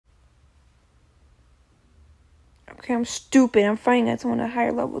Okay, I'm stupid. I'm fighting at someone at a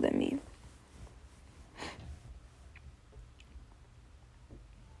higher level than me.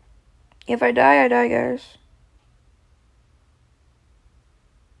 If I die, I die, guys.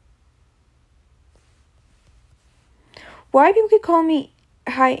 Why people keep calling me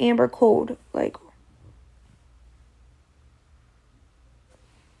high Amber Cold? Like,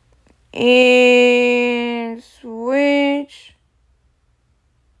 and switch.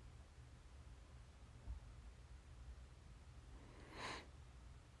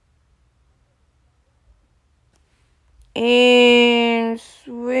 And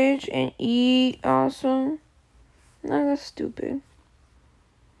switch and eat. Awesome. No, that's stupid.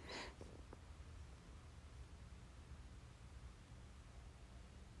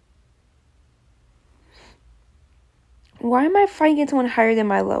 Why am I fighting against someone higher than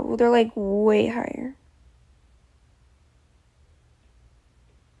my level? They're like way higher.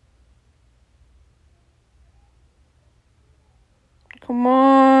 Come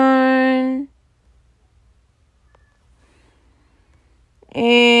on.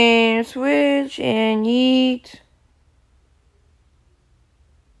 And switch and eat.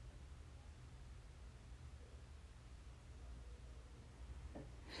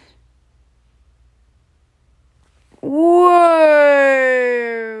 Whoa,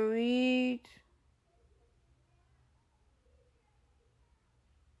 eat.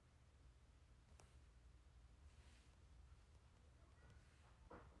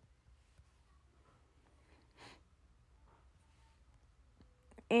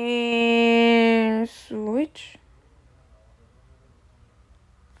 And switch.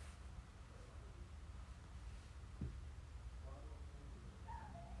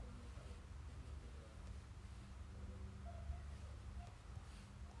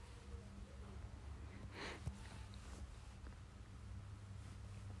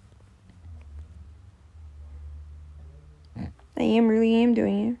 I really am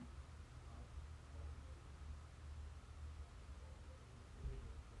doing it.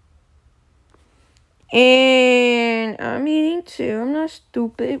 And I'm eating too. I'm not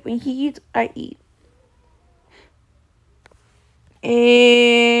stupid. When he eats, I eat.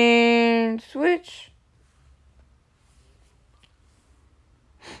 And switch.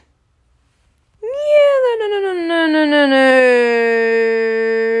 Yeah, no.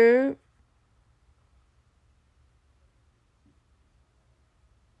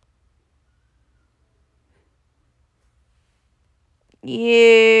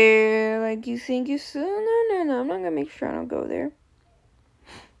 Yeah, like you think you so? No. I'm not gonna make sure I don't go there.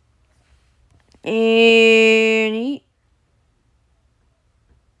 And eat.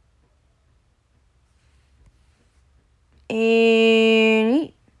 And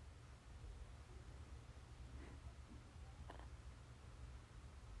eat.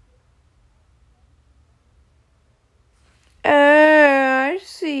 I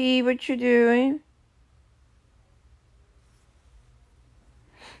see what you're doing.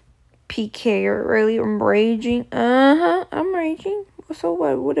 PK, really? I'm raging. I'm raging. So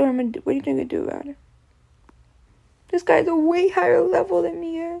what? What do you think I do about it? This guy's a way higher level than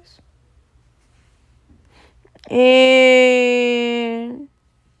me, guys. And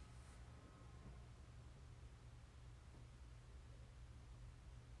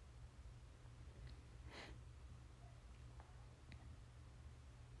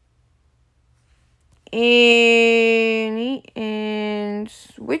eat and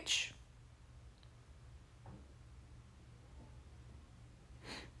switch.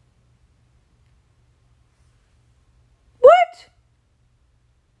 What?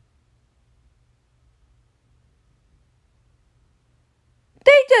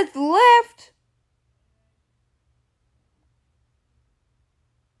 They just left.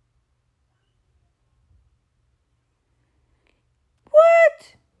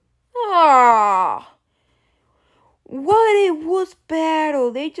 What? Ah. What? It was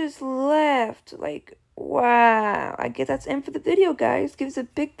battle. They just left. Like, wow. I guess that's it for the video, guys. Give us a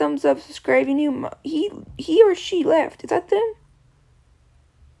big thumbs up, subscribe if you. He or she left. Is that them?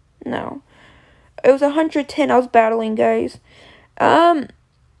 No. It was 110. I was battling, guys. I'm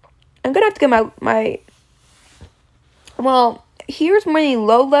gonna have to get my. Well, here's many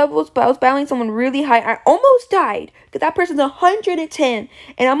low levels, but I was battling someone really high. I almost died because that person's 110,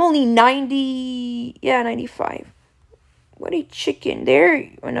 and I'm only 90. Yeah, 95. What a chicken! There,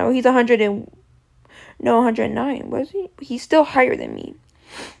 oh no, he's 109. Was he? He's still higher than me.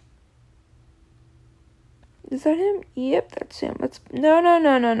 Is that him? Yep, that's him.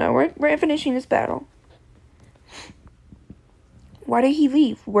 No. We're finishing this battle. Why did he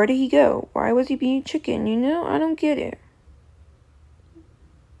leave? Where did he go? Why was he being chicken? You know, I don't get it.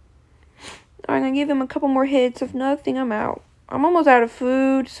 I'm gonna give him a couple more hits. If nothing, I'm out. I'm almost out of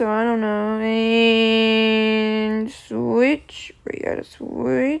food, so I don't know. And switch. We gotta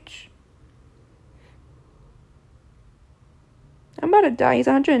switch. I'm about to die. He's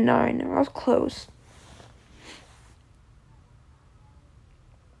 109. I was close.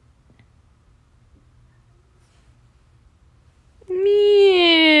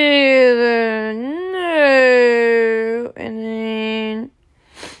 Yeah, no. And then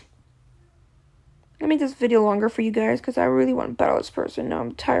let me make this video longer for you guys because I really want to battle this person. Now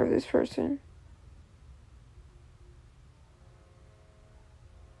I'm tired of this person.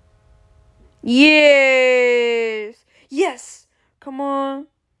 Yes. Yes. Come on.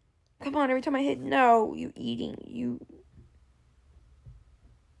 Come on. Every time I hit no, you eating. You.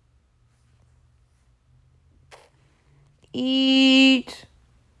 Eat.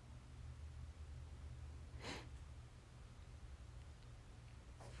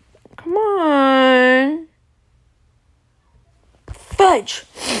 Come on. Fudge.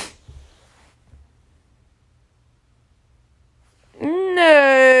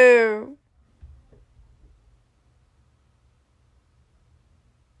 No.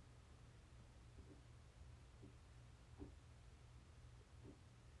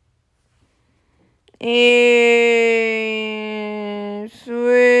 And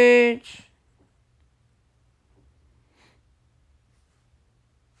switch.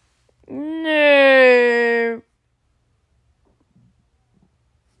 No.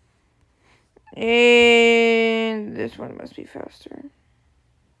 And this one must be faster.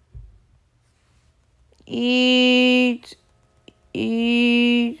 Eat.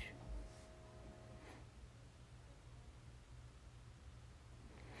 Eat.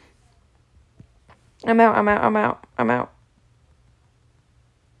 I'm out.